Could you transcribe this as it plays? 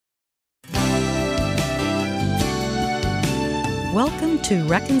Welcome to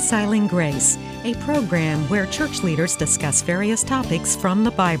Reconciling Grace, a program where church leaders discuss various topics from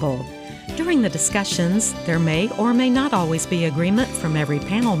the Bible. During the discussions, there may or may not always be agreement from every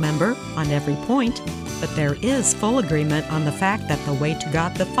panel member on every point, but there is full agreement on the fact that the way to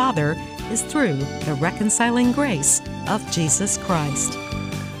God the Father is through the reconciling grace of Jesus Christ.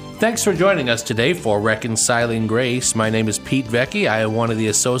 Thanks for joining us today for Reconciling Grace. My name is Pete Vecchi. I am one of the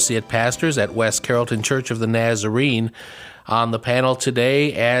associate pastors at West Carrollton Church of the Nazarene. On the panel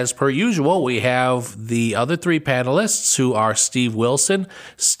today, as per usual, we have the other three panelists who are Steve Wilson.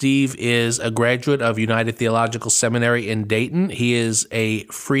 Steve is a graduate of United Theological Seminary in Dayton. He is a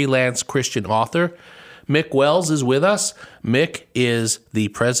freelance Christian author. Mick Wells is with us. Mick is the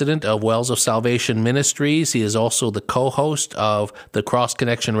president of Wells of Salvation Ministries. He is also the co-host of the Cross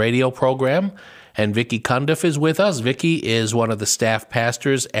Connection radio program. And Vicki Cundiff is with us. Vicki is one of the staff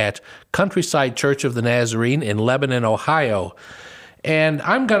pastors at Countryside Church of the Nazarene in Lebanon, Ohio. And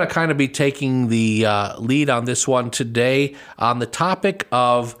I'm going to kind of be taking the lead on this one today on the topic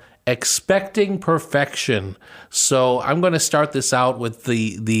of expecting perfection. So I'm going to start this out with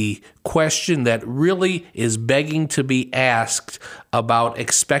the question that really is begging to be asked about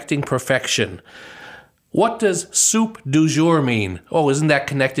expecting perfection. What does soup du jour mean? Oh, isn't that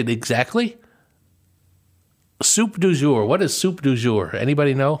connected exactly? Soup du jour. What is soup du jour?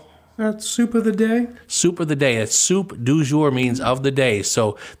 Anybody know? That's soup of the day. Soup of the day. It's soup du jour means of the day.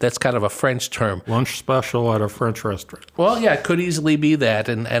 So that's kind of a French term. Lunch special at a French restaurant. Well, yeah, it could easily be that.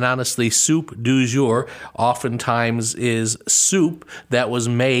 And honestly, soup du jour oftentimes is soup that was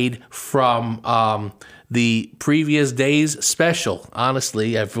made from the previous day's special.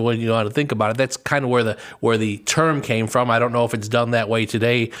 Honestly, when you know how to think about it, that's kind of where the term came from. I don't know if it's done that way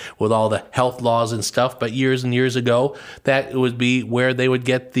today with all the health laws and stuff, but years and years ago, that would be where they would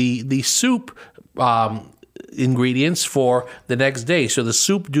get the soup ingredients for the next day. So the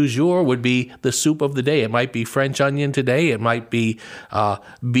soup du jour would be the soup of the day. It might be French onion today. It might be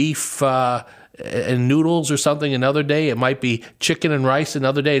beef and noodles or something another day. It might be chicken and rice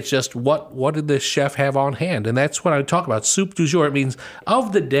another day. It's just what did the chef have on hand? And that's what I talk about. Soup du jour. It means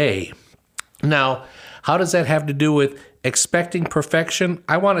of the day. Now, how does that have to do with expecting perfection?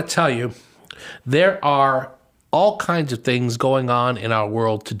 I want to tell you, there are all kinds of things going on in our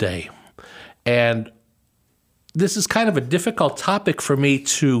world today. And this is kind of a difficult topic for me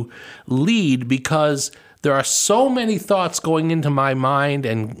to lead because there are so many thoughts going into my mind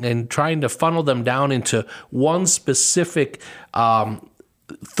and trying to funnel them down into one specific train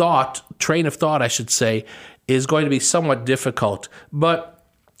of thought, I should say, is going to be somewhat difficult. But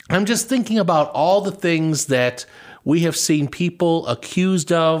I'm just thinking about all the things that we have seen people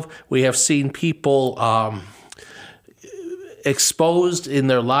accused of. We have seen people exposed in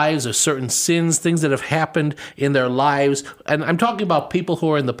their lives of certain sins, things that have happened in their lives. And I'm talking about people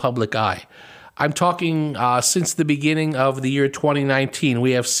who are in the public eye. I'm talking since the beginning of the year 2019,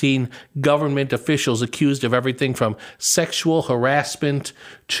 we have seen government officials accused of everything from sexual harassment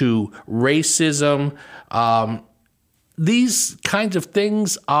to racism. These kinds of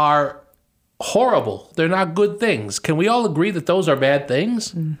things are horrible. They're not good things. Can we all agree that those are bad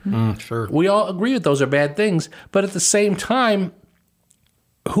things? Mm-hmm. Sure. We all agree that those are bad things. But at the same time,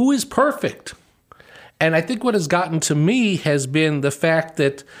 who is perfect? And I think what has gotten to me has been the fact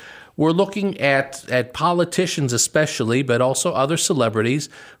that we're looking at politicians especially, but also other celebrities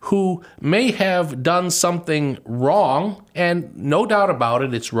who may have done something wrong, and no doubt about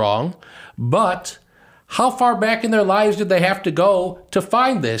it, it's wrong, but how far back in their lives did they have to go to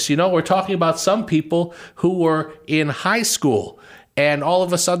find this? You know, we're talking about some people who were in high school, and all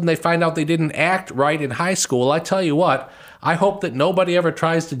of a sudden they find out they didn't act right in high school. I tell you what, I hope that nobody ever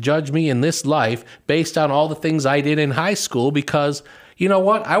tries to judge me in this life based on all the things I did in high school, because you know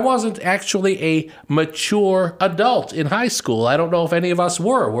what? I wasn't actually a mature adult in high school. I don't know if any of us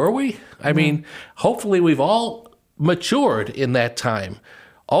were we? I mean, hopefully we've all matured in that time.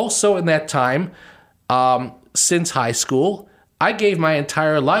 Also in that time, since high school, I gave my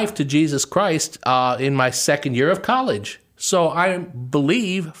entire life to Jesus Christ in my second year of college. So I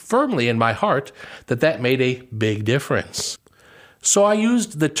believe firmly in my heart that that made a big difference. So I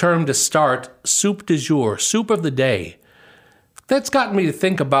used the term to start, soup du jour, soup of the day. That's gotten me to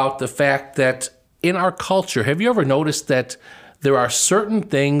think about the fact that in our culture, have you ever noticed that there are certain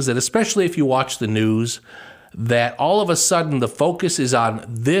things that, especially if you watch the news, that all of a sudden the focus is on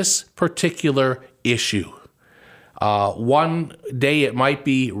this particular issue? One day it might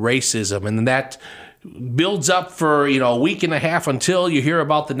be racism, and that builds up for a week and a half until you hear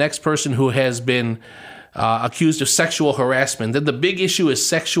about the next person who has been accused of sexual harassment. Then the big issue is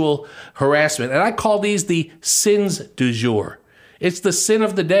sexual harassment. And I call these the sins du jour. It's the sin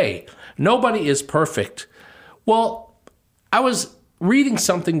of the day. Nobody is perfect. Well, I was reading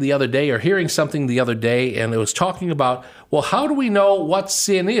something the other day or hearing something the other day, and it was talking about, well, how do we know what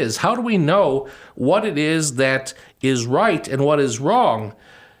sin is? How do we know what it is that is right and what is wrong?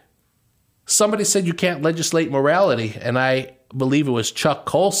 Somebody said you can't legislate morality, and I believe it was Chuck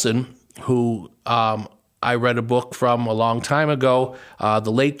Colson, who I read a book from a long time ago,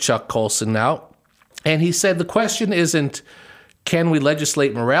 the late Chuck Colson now, and he said the question isn't, can we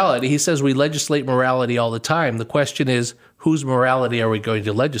legislate morality? He says we legislate morality all the time. The question is, whose morality are we going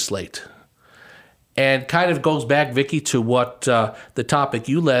to legislate? And kind of goes back, Vicki, to what the topic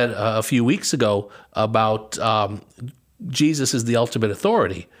you led a few weeks ago about Jesus is the ultimate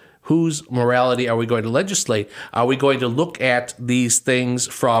authority. Whose morality are we going to legislate? Are we going to look at these things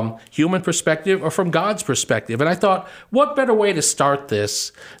from human perspective or from God's perspective? And I thought, what better way to start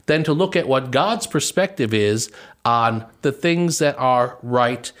this than to look at what God's perspective is on the things that are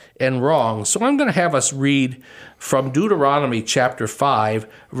right and wrong. So I'm going to have us read from Deuteronomy chapter 5,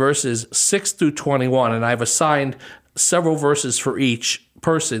 verses 6 through 21, and I've assigned several verses for each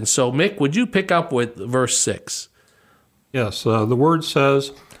person. So Mick, would you pick up with verse 6? Yes, the word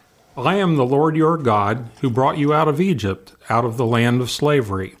says, I am the Lord your God, who brought you out of Egypt, out of the land of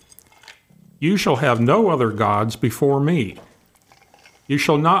slavery. You shall have no other gods before me. You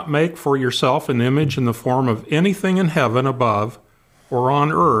shall not make for yourself an image in the form of anything in heaven above, or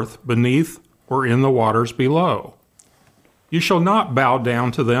on earth beneath, or in the waters below. You shall not bow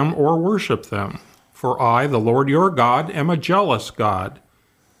down to them or worship them, for I, the Lord your God, am a jealous God,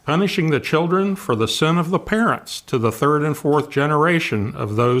 punishing the children for the sin of the parents to the third and fourth generation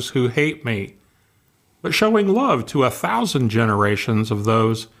of those who hate me, but showing love to 1,000 generations of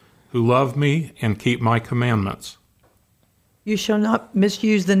those who love me and keep my commandments. You shall not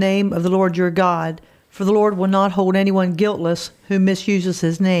misuse the name of the Lord your God, for the Lord will not hold anyone guiltless who misuses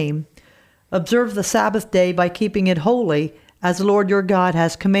his name. Observe the Sabbath day by keeping it holy, as the Lord your God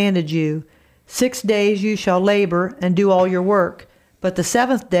has commanded you. 6 days you shall labor and do all your work, but the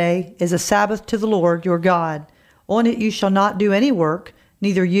seventh day is a Sabbath to the Lord your God. On it you shall not do any work,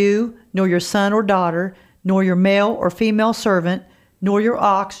 neither you, nor your son or daughter, nor your male or female servant, nor your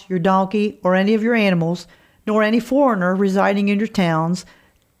ox, your donkey, or any of your animals, nor any foreigner residing in your towns,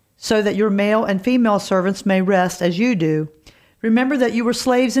 so that your male and female servants may rest as you do. Remember that you were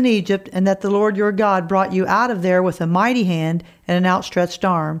slaves in Egypt, and that the Lord your God brought you out of there with a mighty hand and an outstretched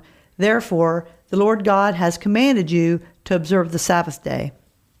arm. Therefore, the Lord God has commanded you to observe the Sabbath day.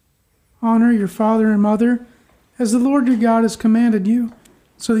 Honor your father and mother, as the Lord your God has commanded you,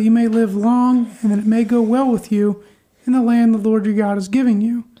 so that you may live long and that it may go well with you in the land the Lord your God is giving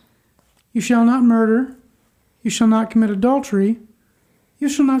you. You shall not murder. You shall not commit adultery. You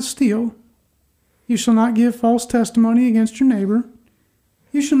shall not steal. You shall not give false testimony against your neighbor.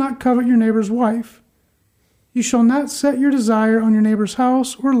 You shall not covet your neighbor's wife. You shall not set your desire on your neighbor's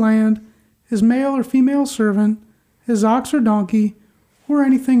house or land, his male or female servant, his ox or donkey, or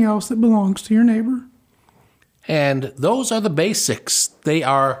anything else that belongs to your neighbor. And those are the basics. They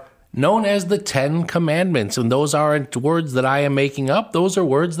are known as the 10 Commandments, and those aren't words that I am making up. Those are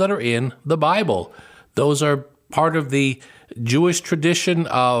words that are in the Bible. Those are part of the Jewish tradition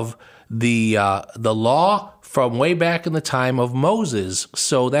of the law from way back in the time of Moses.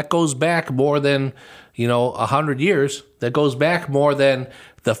 So that goes back more than 100 years. That goes back more than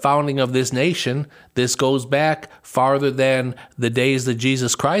the founding of this nation. This goes back farther than the days that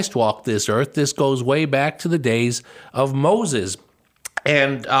Jesus Christ walked this earth. This goes way back to the days of Moses.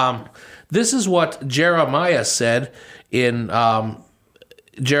 And this is what Jeremiah said in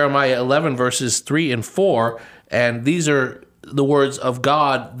Jeremiah 11, verses 3 and 4. And these are the words of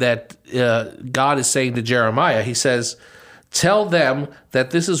God that God is saying to Jeremiah. He says, "Tell them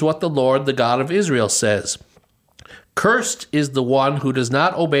that this is what the Lord, the God of Israel, says. Cursed is the one who does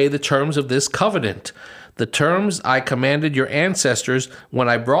not obey the terms of this covenant, the terms I commanded your ancestors when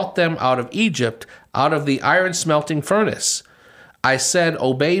I brought them out of Egypt, out of the iron smelting furnace. I said,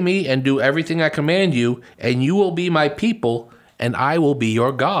 obey me and do everything I command you, and you will be my people, and I will be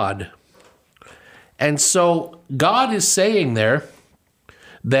your God." And so God is saying there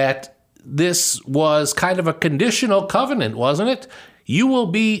that this was kind of a conditional covenant, wasn't it? You will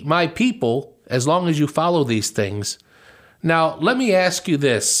be my people as long as you follow these things. Now, let me ask you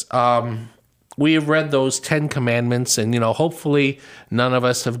this. We have read those 10 commandments, and, hopefully none of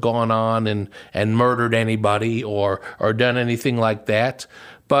us have gone on and murdered anybody or done anything like that.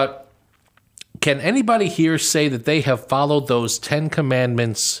 But can anybody here say that they have followed those 10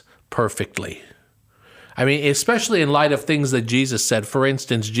 commandments perfectly? I mean, especially in light of things that Jesus said. For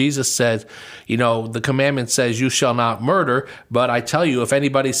instance, Jesus said, the commandment says, you shall not murder. But I tell you, if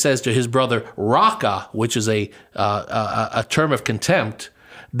anybody says to his brother, raka, which is a term of contempt,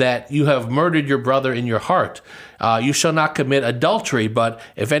 that you have murdered your brother in your heart. You shall not commit adultery, but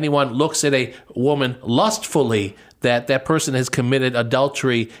if anyone looks at a woman lustfully, that person has committed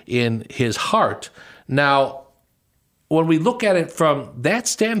adultery in his heart. Now, when we look at it from that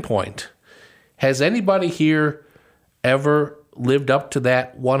standpoint, has anybody here ever lived up to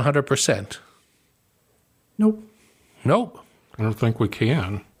that 100%? Nope. Nope. I don't think we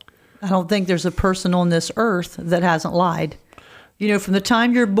can. I don't think there's a person on this earth that hasn't lied. From the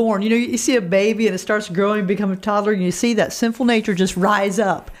time you're born, you see a baby and it starts growing, become a toddler, and you see that sinful nature just rise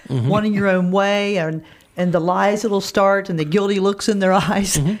up, wanting your own way, and the lies that'll start, and the guilty looks in their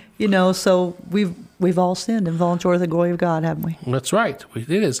eyes. So we've all sinned and fallen short of the glory of God, haven't we? That's right. It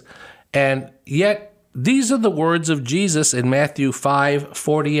is. And yet, these are the words of Jesus in Matthew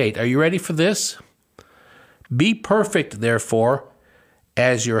 5:48. Are you ready for this? Be perfect, therefore,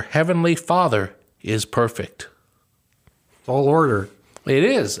 as your heavenly Father is perfect. It's all order. It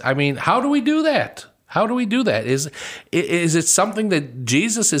is. I mean, how do we do that? How do we do that? Is it something that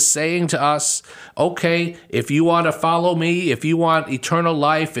Jesus is saying to us, okay, if you want to follow me, if you want eternal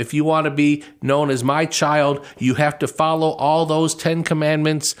life, if you want to be known as my child, you have to follow all those 10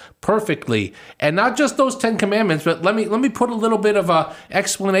 commandments perfectly. And not just those 10 commandments, but let me put a little bit of a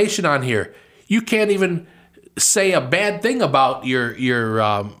explanation on here. You can't even say a bad thing about your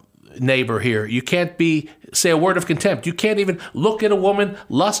neighbor here. You can't say a word of contempt. You can't even look at a woman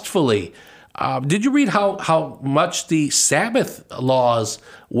lustfully. Did you read how much the Sabbath laws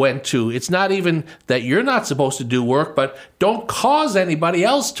went to? It's not even that you're not supposed to do work, but don't cause anybody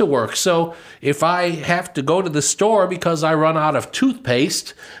else to work. So if I have to go to the store because I run out of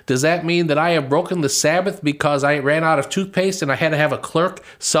toothpaste, does that mean that I have broken the Sabbath because I ran out of toothpaste and I had to have a clerk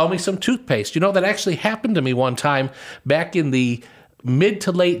sell me some toothpaste? That actually happened to me one time back in the mid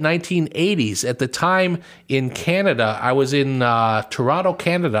to late 1980s. At the time in Canada, I was in Toronto,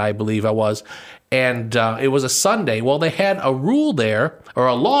 Canada, I believe I was, and it was a Sunday. Well, they had a rule there, or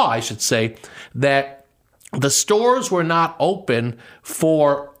a law, I should say, that the stores were not open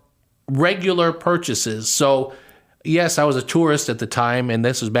for regular purchases. So, yes, I was a tourist at the time, and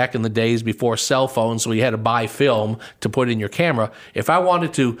this was back in the days before cell phones, so you had to buy film to put in your camera. If I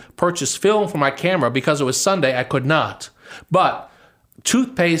wanted to purchase film for my camera because it was Sunday, I could not. But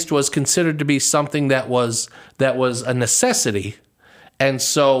toothpaste was considered to be something that was a necessity, and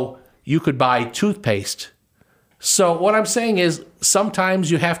so you could buy toothpaste. So what I'm saying is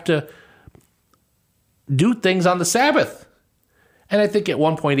sometimes you have to do things on the Sabbath. And I think at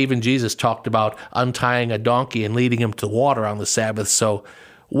one point even Jesus talked about untying a donkey and leading him to water on the Sabbath. So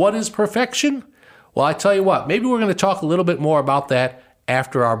what is perfection? Well, I tell you what, maybe we're going to talk a little bit more about that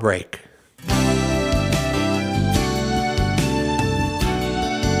after our break.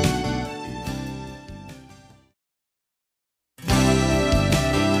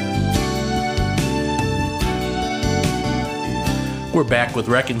 We're back with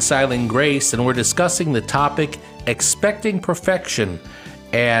Reconciling Grace, and we're discussing the topic, expecting perfection.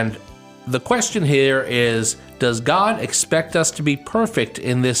 And the question here is, does God expect us to be perfect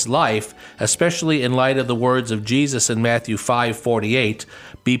in this life, especially in light of the words of Jesus in Matthew 5:48?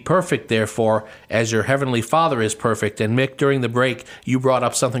 Be perfect, therefore, as your heavenly Father is perfect. And Mick, during the break, you brought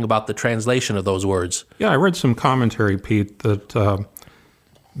up something about the translation of those words. Yeah, I read some commentary, Pete, that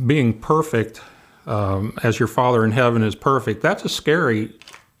being perfect as your Father in heaven is perfect, that's a scary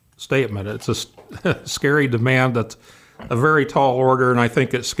statement. It's a scary demand. That's a very tall order, and I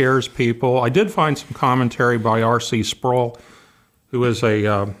think it scares people. I did find some commentary by R.C. Sproul, who is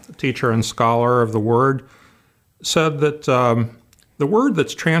a teacher and scholar of the Word, said that the word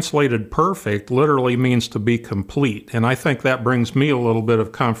that's translated perfect literally means to be complete, and I think that brings me a little bit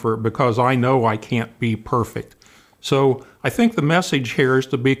of comfort because I know I can't be perfect. So I think the message here is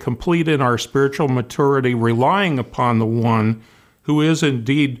to be complete in our spiritual maturity, relying upon the one who is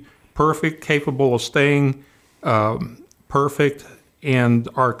indeed perfect, capable of staying perfect, and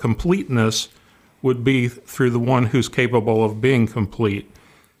our completeness would be through the one who's capable of being complete.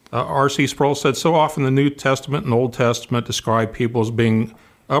 R.C. Sproul said, so often the New Testament and Old Testament describe people as being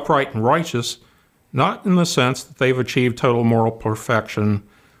upright and righteous, not in the sense that they've achieved total moral perfection,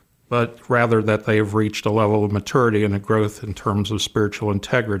 but rather that they have reached a level of maturity and a growth in terms of spiritual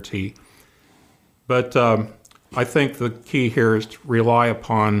integrity. But I think the key here is to rely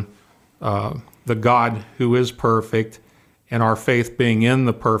upon the God who is perfect, and our faith being in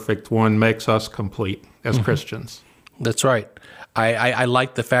the perfect one makes us complete as Christians. That's right. I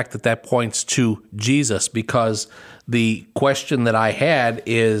like the fact that that points to Jesus, because the question that I had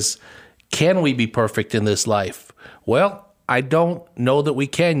is, can we be perfect in this life? Well, I don't know that we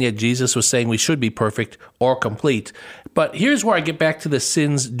can yet. Jesus was saying we should be perfect or complete. But here's where I get back to the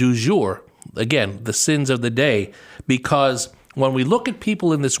sins du jour. Again, the sins of the day, because when we look at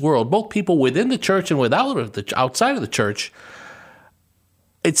people in this world, both people within the church and outside of the church,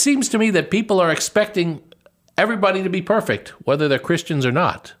 it seems to me that people are expecting everybody to be perfect, whether they're Christians or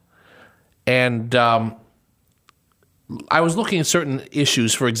not. And I was looking at certain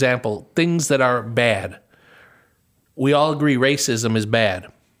issues, for example, things that are bad. We all agree racism is bad.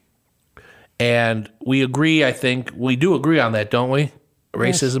 And we agree, I think, we do agree on that, don't we?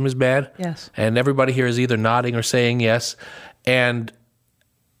 Racism is bad? Yes. And everybody here is either nodding or saying yes. And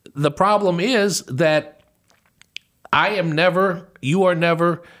the problem is that you are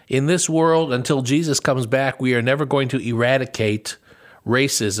never, in this world, until Jesus comes back, we are never going to eradicate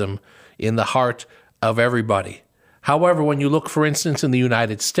racism in the heart of everybody. However, when you look, for instance, in the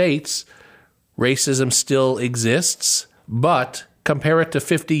United States, racism still exists, but compare it to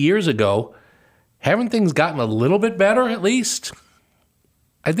 50 years ago, haven't things gotten a little bit better at least?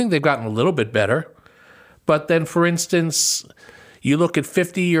 I think they've gotten a little bit better. But then, for instance, you look at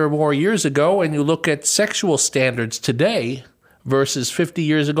 50 or more years ago and you look at sexual standards today versus 50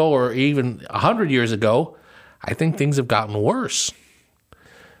 years ago or even 100 years ago, I think things have gotten worse.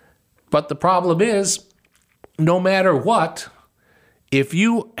 But the problem is, no matter what, if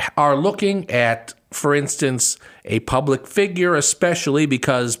you are looking at, for instance, a public figure, especially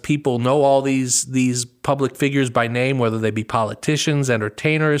because people know all these public figures by name, whether they be politicians,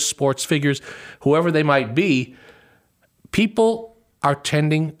 entertainers, sports figures, whoever they might be, people are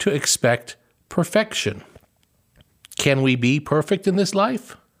tending to expect perfection. Can we be perfect in this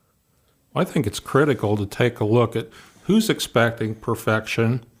life? I think it's critical to take a look at who's expecting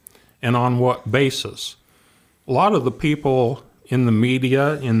perfection and on what basis. A lot of the people in the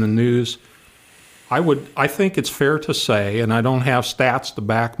media, in the news, I think it's fair to say, and I don't have stats to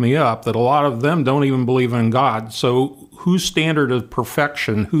back me up, that a lot of them don't even believe in God. So whose standard of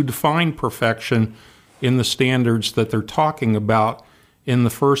perfection, who defined perfection in the standards that they're talking about in the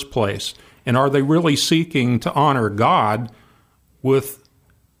first place? And are they really seeking to honor God with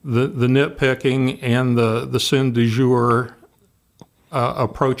the nitpicking and the sin du jour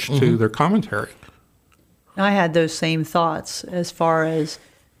approach to their commentary? I had those same thoughts as far as,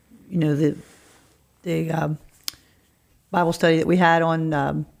 the Bible study that we had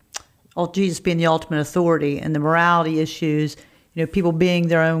on Jesus being the ultimate authority and the morality issues, people being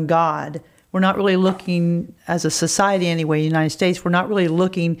their own God. We're not really looking, as a society anyway, in the United States, we're not really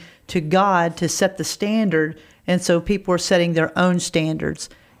looking to God to set the standard, and so people are setting their own standards.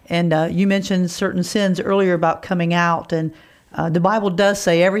 And you mentioned certain sins earlier about coming out, and the Bible does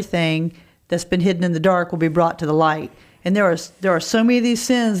say everything that's been hidden in the dark will be brought to the light. And there are so many of these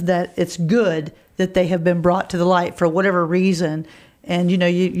sins that it's good that they have been brought to the light for whatever reason. And,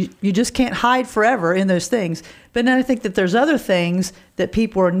 you just can't hide forever in those things. But then I think that there's other things that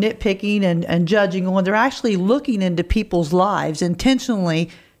people are nitpicking and judging on. They're actually looking into people's lives intentionally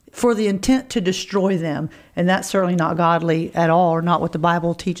for the intent to destroy them. And that's certainly not godly at all, or not what the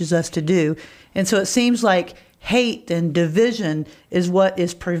Bible teaches us to do. And so it seems like hate and division is what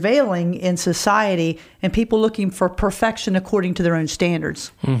is prevailing in society, and people looking for perfection according to their own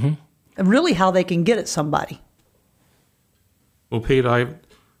standards. Mm-hmm. And really how they can get at somebody. Well, Pete, I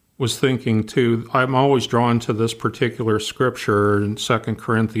was thinking too, I'm always drawn to this particular scripture in 2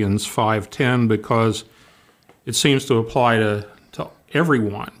 Corinthians 5:10 because it seems to apply to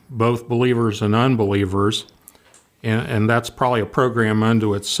everyone, both believers and unbelievers, and that's probably a program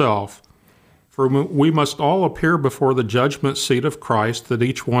unto itself. For we must all appear before the judgment seat of Christ, that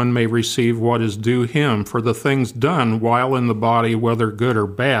each one may receive what is due him for the things done while in the body, whether good or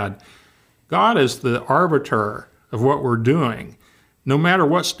bad. God is the arbiter of what we're doing. No matter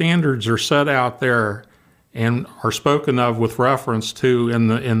what standards are set out there and are spoken of with reference to in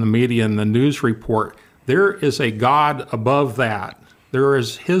the media and the news report, there is a God above that. There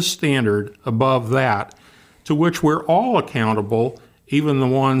is his standard above that, to which we're all accountable, even the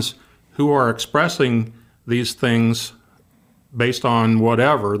ones who are expressing these things based on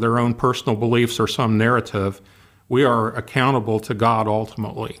whatever, their own personal beliefs or some narrative. We are accountable to God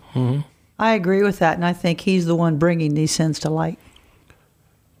ultimately. Mm-hmm. I agree with that, and I think he's the one bringing these sins to light.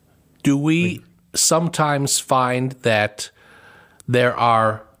 Do we sometimes find that there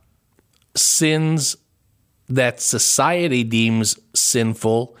are sins that society deems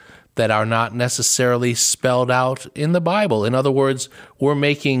sinful that are not necessarily spelled out in the Bible? In other words, we're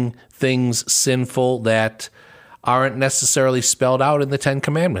making things sinful that aren't necessarily spelled out in the Ten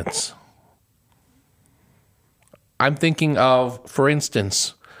Commandments. I'm thinking of, for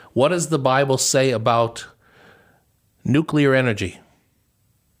instance, what does the Bible say about nuclear energy?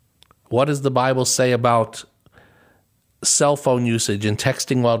 What does the Bible say about cell phone usage and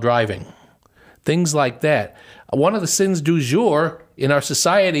texting while driving? Things like that. One of the sins du jour in our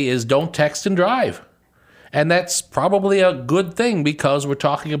society is don't text and drive. And that's probably a good thing because we're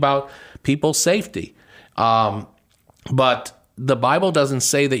talking about people's safety. But the Bible doesn't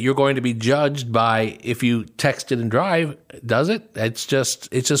say that you're going to be judged by if you text and drive, does it? It's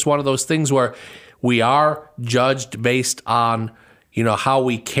just one of those things where we are judged based on, how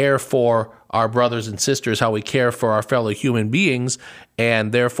we care for our brothers and sisters, how we care for our fellow human beings,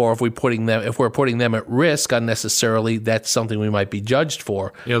 and therefore if we're putting them at risk unnecessarily, that's something we might be judged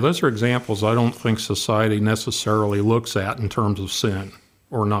for. Yeah, those are examples I don't think society necessarily looks at in terms of sin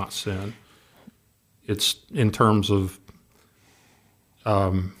or not sin. It's in terms of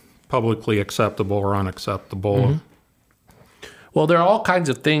publicly acceptable or unacceptable. Mm-hmm. Well, there are all kinds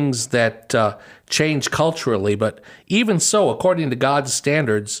of things that change culturally, but even so, according to God's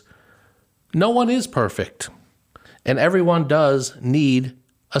standards, no one is perfect, and everyone does need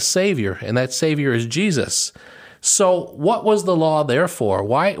a Savior, and that Savior is Jesus. So what was the law there for?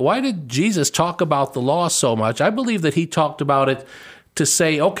 Why did Jesus talk about the law so much? I believe that he talked about it to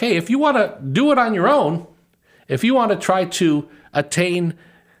say, okay, if you want to do it on your own, if you want to try to attain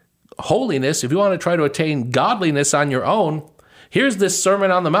holiness, if you want to try to attain godliness on your own, here's this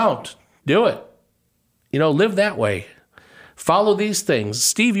Sermon on the Mount. Do it. Live that way. Follow these things.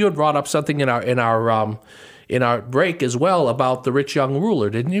 Steve, you had brought up something in our break as well about the rich young ruler,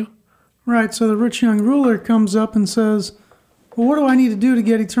 didn't you? Right, so the rich young ruler comes up and says, well, what do I need to do to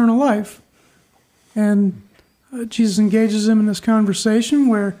get eternal life? And Jesus engages him in this conversation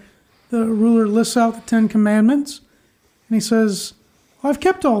where the ruler lists out the 10 Commandments, and he says, well, I've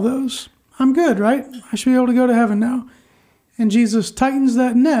kept all those. I'm good, right? I should be able to go to heaven now. And Jesus tightens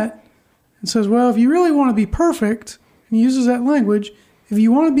that net and says, well, if you really want to be perfect, and he uses that language, if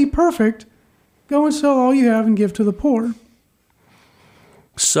you want to be perfect, go and sell all you have and give to the poor.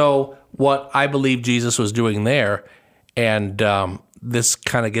 So what I believe Jesus was doing there, and this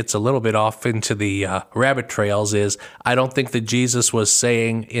kind of gets a little bit off into the rabbit trails, is I don't think that Jesus was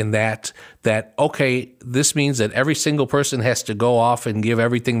saying in that, okay, this means that every single person has to go off and give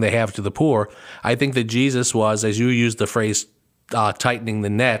everything they have to the poor. I think that Jesus was, as you used the phrase, tightening the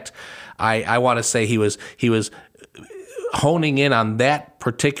net. I want to say he was honing in on that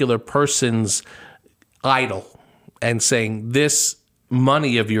particular person's idol and saying, this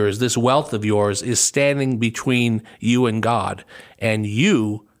money of yours, this wealth of yours is standing between you and God. And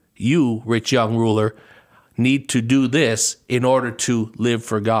you, rich young ruler, need to do this in order to live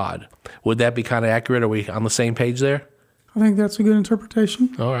for God. Would that be kind of accurate? Are we on the same page there? I think that's a good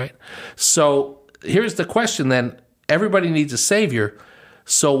interpretation. All right. So here's the question then. Everybody needs a Savior.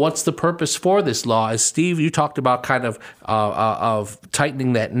 So what's the purpose for this law? As Steve, you talked about kind of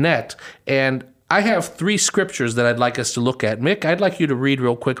tightening that net. And I have 3 scriptures that I'd like us to look at. Mick, I'd like you to read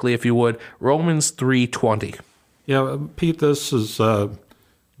real quickly, if you would, Romans 3:20. Yeah, Pete, this is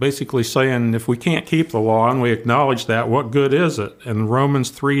basically saying if we can't keep the law and we acknowledge that, what good is it? And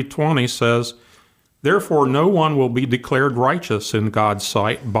Romans 3:20 says, therefore no one will be declared righteous in God's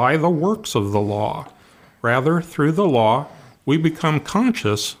sight by the works of the law. Rather, through the law, we become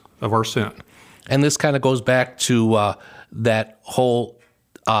conscious of our sin. And this kind of goes back to that whole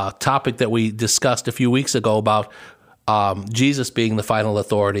topic that we discussed a few weeks ago about Jesus being the final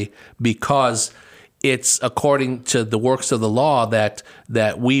authority, because it's according to the works of the law that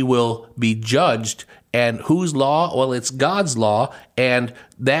we will be judged. And whose law? Well, it's God's law, and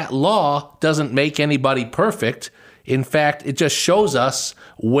that law doesn't make anybody perfect. In fact, it just shows us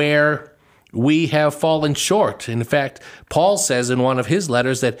where we have fallen short. In fact, Paul says in one of his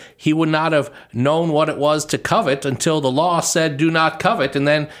letters that he would not have known what it was to covet until the law said, do not covet, and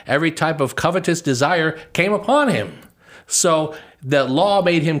then every type of covetous desire came upon him. So the law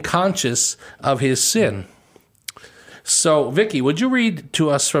made him conscious of his sin. So, Vicki, would you read to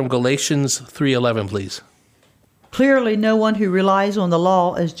us from Galatians 3:11, please? Clearly, no one who relies on the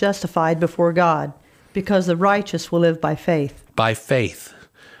law is justified before God, because the righteous will live by faith. By faith.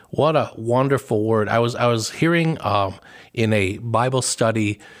 What a wonderful word. I was hearing in a Bible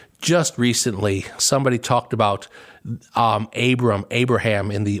study just recently, somebody talked about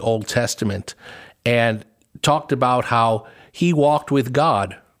Abraham in the Old Testament, and talked about how he walked with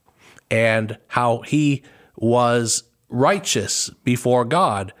God and how he was righteous before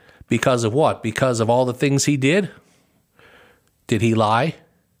God because of what? Because of all the things he did? Did he lie?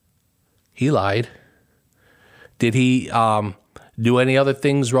 He lied. Did he do any other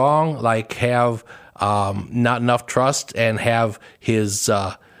things wrong, like have not enough trust and have his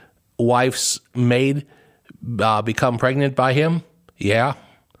wife's maid become pregnant by him? Yeah.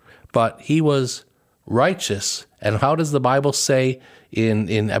 But he was righteous. And how does the Bible say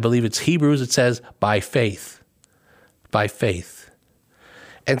in I believe it's Hebrews, it says, by faith. By faith.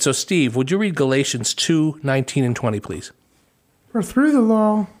 And so, Steve, would you read Galatians 2:19 and 20, please? For through the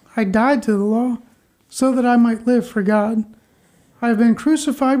law I died to the law, so that I might live for God. I have been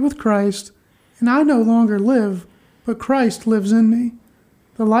crucified with Christ, and I no longer live, but Christ lives in me.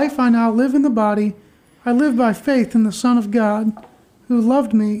 The life I now live in the body, I live by faith in the Son of God, who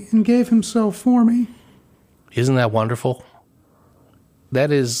loved me and gave himself for me. Isn't that wonderful?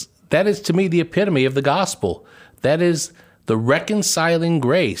 That is to me the epitome of the gospel. That is the reconciling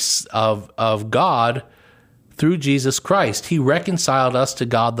grace of God through Jesus Christ. He reconciled us to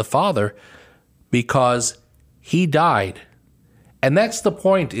God the Father because he died. And that's the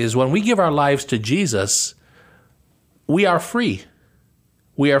point, is when we give our lives to Jesus, we are free.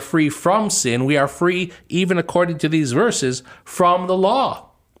 We are free from sin. We are free, even according to these verses, from the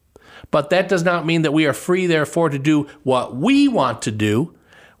law. But that does not mean that we are free, therefore, to do what we want to do.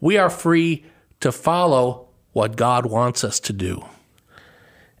 We are free to follow what God wants us to do.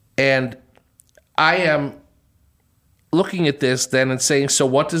 And I am looking at this then and saying, so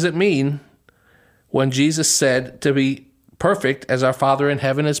what does it mean when Jesus said to be perfect as our Father in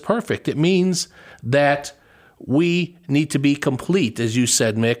heaven is perfect? It means that we need to be complete, as you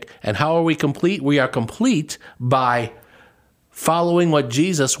said, Mick. And how are we complete? We are complete by following what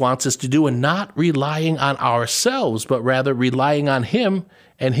Jesus wants us to do and not relying on ourselves, but rather relying on him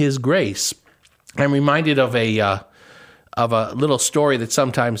and his grace. I'm reminded of a little story that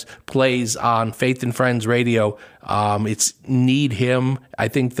sometimes plays on Faith and Friends radio. It's Need Him. I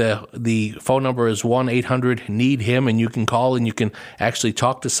think the phone number is 1-800-NEED-HIM, and you can call and you can actually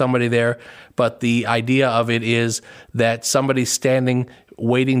talk to somebody there. But the idea of it is that somebody's standing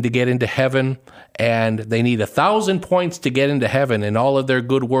waiting to get into heaven, and they need 1,000 points to get into heaven, and all of their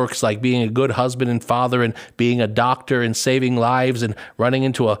good works, like being a good husband and father and being a doctor and saving lives and running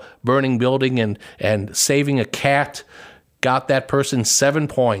into a burning building and saving a cat, got that person 7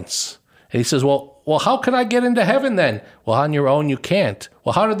 points. And he says, well, how can I get into heaven then? Well, on your own, you can't.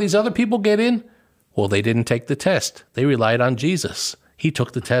 Well, how did these other people get in? Well, they didn't take the test. They relied on Jesus. He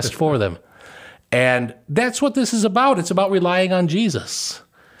took the test for them. And that's what this is about. It's about relying on Jesus.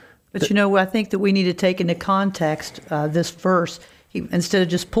 But I think that we need to take into context this verse. Instead of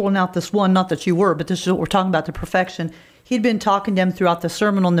just pulling out this one, not that you were, but this is what we're talking about, the perfection. He'd been talking to them throughout the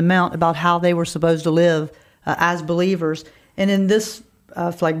Sermon on the Mount about how they were supposed to live as believers. And in this,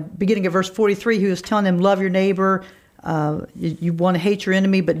 beginning of verse 43, he was telling them, love your neighbor. You want to hate your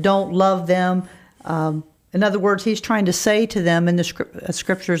enemy, but don't love them. In other words, he's trying to say to them in the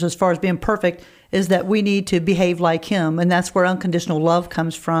scriptures, as far as being perfect, is that we need to behave like him. And that's where unconditional love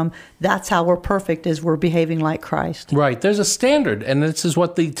comes from. That's how we're perfect, is we're behaving like Christ. Right. There's a standard, and this is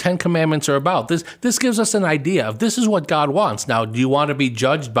what the Ten Commandments are about. This gives us an idea of this is what God wants. Now, do you want to be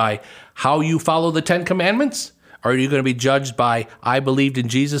judged by how you follow the Ten Commandments? Or are you going to be judged by, I believed in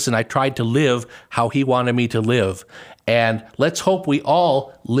Jesus and I tried to live how he wanted me to live? And let's hope we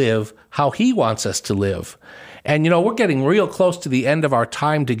all live how he wants us to live. And, we're getting real close to the end of our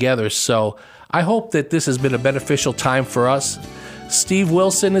time together, so I hope that this has been a beneficial time for us. Steve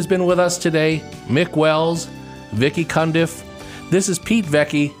Wilson has been with us today, Mick Wells, Vicki Cundiff. This is Pete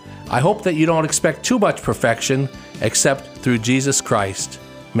Vecchi. I hope that you don't expect too much perfection, except through Jesus Christ.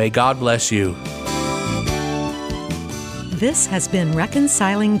 May God bless you. This has been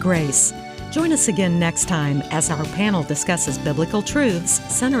Reconciling Grace. Join us again next time as our panel discusses biblical truths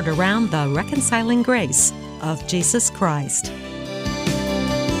centered around the reconciling grace of Jesus Christ.